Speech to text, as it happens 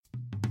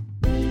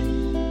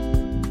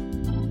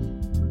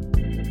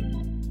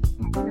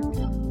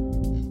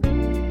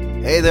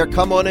Hey there,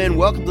 come on in.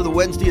 Welcome to the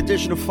Wednesday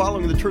edition of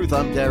Following the Truth.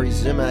 I'm Gary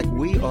Zimak.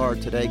 We are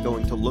today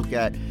going to look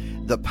at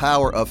the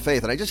power of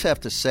faith. And I just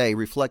have to say,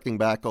 reflecting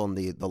back on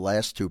the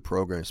last two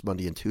programs,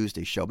 Monday and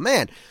Tuesday show,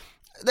 man,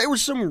 there were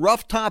some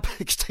rough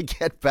topics to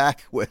get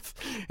back with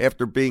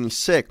after being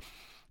sick.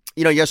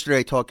 You know, yesterday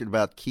I talked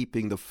about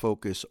keeping the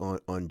focus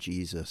on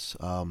Jesus.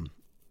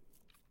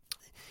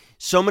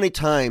 So many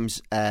times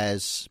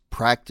as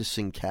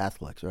practicing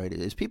Catholics, right,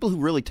 as people who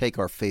really take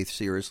our faith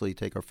seriously,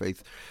 take our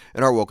faith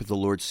and our walk with the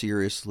Lord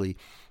seriously,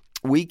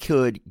 we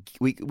could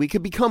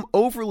become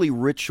overly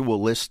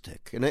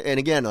ritualistic. And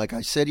again, like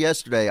I said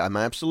yesterday, I'm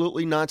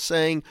absolutely not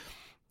saying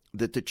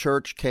that the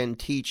church can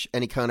teach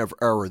any kind of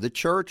error. The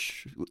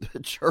church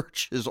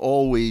is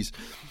always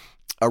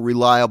a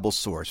reliable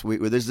source.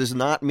 This does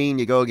not mean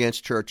you go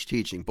against church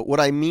teaching. But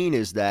what I mean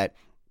is that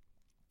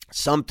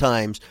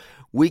sometimes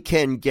we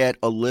can get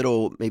a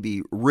little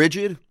maybe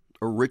rigid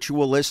or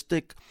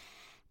ritualistic.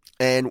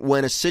 And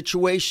when a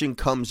situation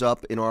comes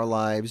up in our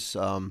lives,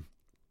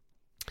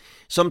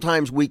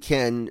 sometimes we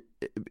can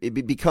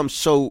become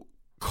so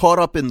caught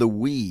up in the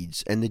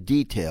weeds and the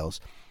details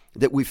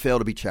that we fail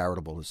to be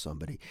charitable to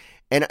somebody.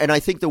 And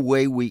I think the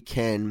way we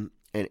can,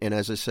 and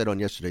as I said on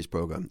yesterday's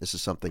program, this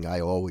is something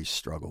I always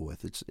struggle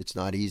with. It's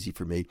not easy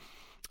for me.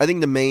 I think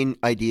the main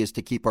idea is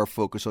to keep our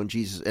focus on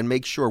Jesus and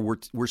make sure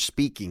we're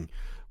speaking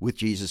with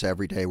Jesus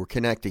every day. We're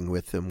connecting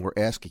with him. We're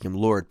asking him,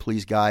 Lord,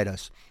 please guide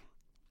us.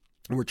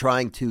 And we're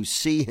trying to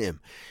see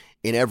him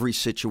in every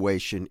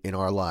situation in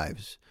our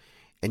lives.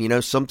 And, you know,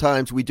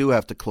 sometimes we do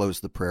have to close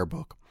the prayer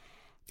book.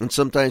 And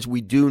sometimes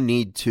we do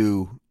need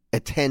to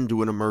attend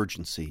to an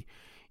emergency,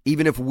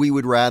 even if we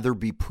would rather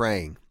be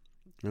praying.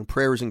 You know,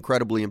 prayer is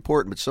incredibly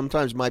important, but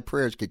sometimes my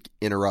prayers get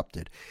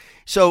interrupted.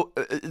 So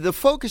the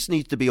focus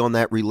needs to be on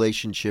that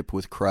relationship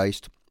with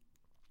Christ,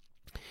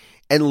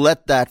 and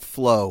let that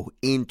flow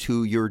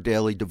into your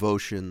daily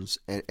devotions.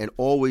 And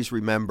always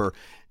remember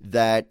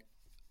that,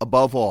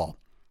 above all,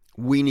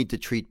 we need to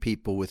treat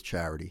people with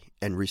charity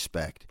and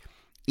respect.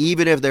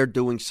 Even if they're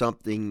doing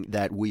something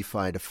that we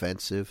find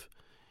offensive,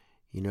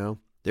 you know,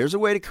 there's a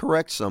way to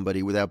correct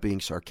somebody without being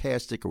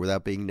sarcastic or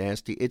without being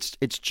nasty. It's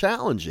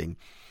challenging,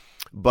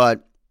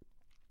 but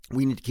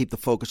we need to keep the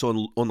focus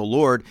on the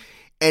Lord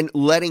and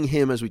letting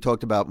him, as we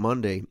talked about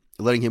Monday,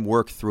 letting him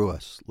work through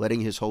us,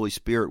 letting his Holy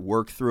Spirit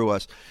work through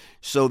us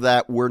so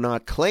that we're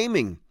not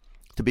claiming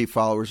to be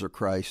followers of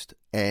Christ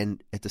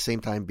and at the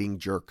same time being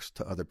jerks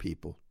to other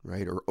people,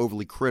 right? Or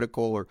overly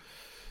critical, or,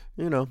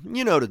 you know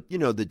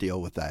the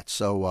deal with that.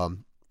 So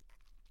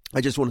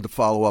I just wanted to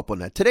follow up on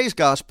that. Today's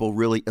gospel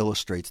really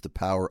illustrates the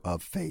power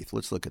of faith.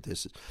 Let's look at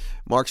this.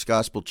 Mark's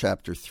Gospel,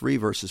 chapter 3,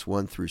 verses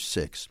 1 through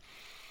 6.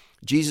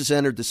 Jesus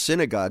entered the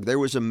synagogue. There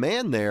was a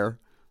man there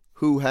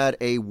who had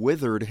a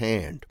withered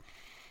hand.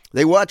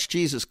 They watched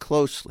Jesus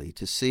closely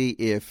to see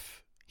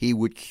if he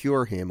would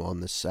cure him on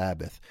the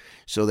Sabbath,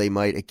 so they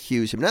might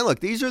accuse him. Now look,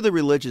 these are the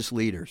religious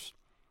leaders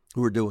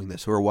who are doing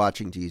this, who are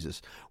watching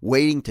Jesus,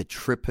 waiting to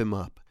trip him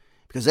up,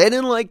 because they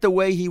didn't like the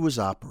way he was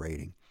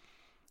operating.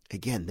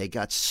 Again, they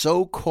got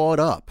so caught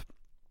up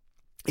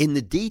in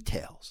the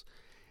details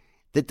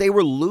that they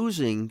were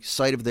losing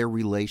sight of their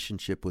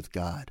relationship with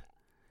God.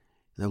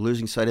 They're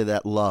losing sight of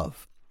that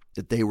love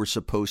that they were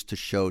supposed to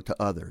show to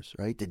others,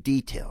 right? The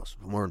details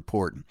are more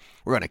important.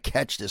 We're going to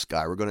catch this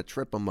guy. We're going to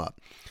trip him up.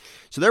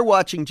 So they're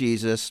watching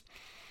Jesus.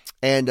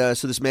 And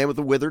so this man with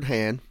the withered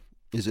hand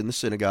is in the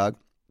synagogue.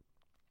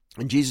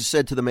 And Jesus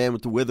said to the man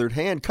with the withered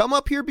hand, "Come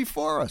up here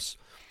before us."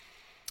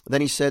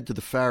 Then he said to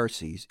the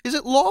Pharisees, "Is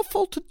it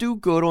lawful to do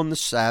good on the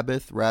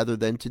Sabbath rather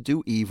than to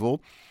do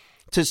evil,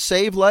 to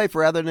save life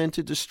rather than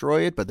to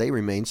destroy it?" But they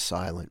remained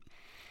silent,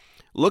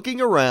 looking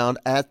around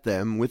at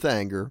them with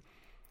anger,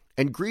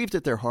 and grieved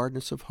at their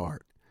hardness of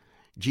heart.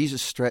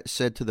 Jesus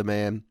said to the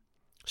man,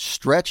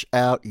 "Stretch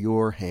out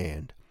your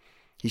hand."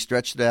 He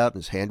stretched it out,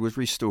 and his hand was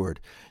restored.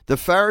 The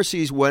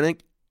Pharisees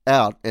went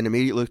out and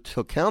immediately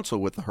took counsel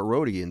with the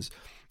Herodians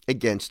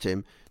against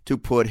him to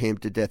put him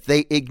to death.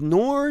 They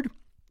ignored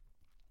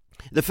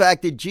the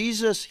fact that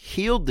Jesus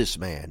healed this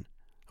man,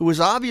 who was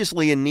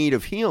obviously in need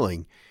of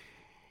healing,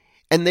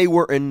 and they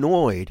were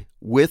annoyed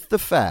with the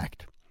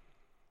fact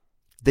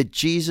that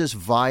Jesus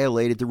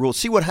violated the rules.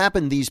 See what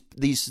happened?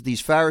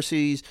 These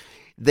Pharisees,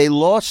 they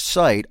lost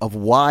sight of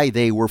why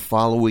they were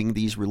following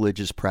these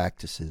religious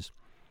practices.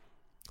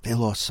 They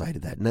lost sight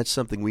of that, and that's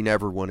something we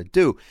never want to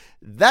do.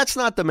 That's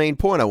not the main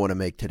point I want to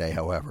make today,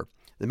 however.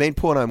 The main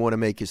point I want to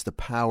make is the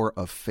power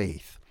of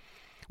faith.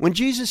 When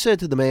Jesus said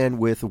to the man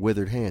with a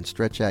withered hand,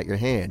 "Stretch out your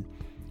hand,"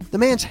 the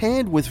man's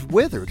hand was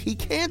withered. He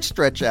can't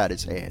stretch out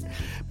his hand.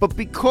 But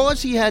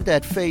because he had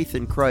that faith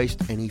in Christ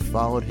and he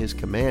followed his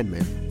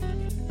commandment,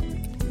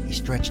 he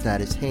stretched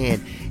out his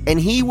hand, and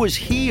he was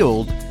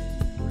healed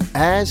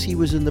as he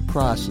was in the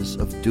process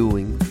of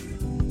doing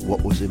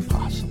what was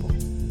impossible.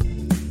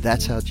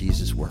 That's how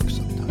Jesus works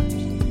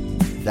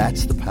sometimes.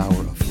 That's the power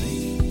of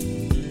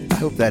faith. I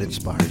hope that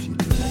inspires you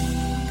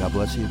today. God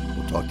bless you.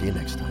 We'll talk to you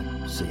next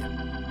time. See ya.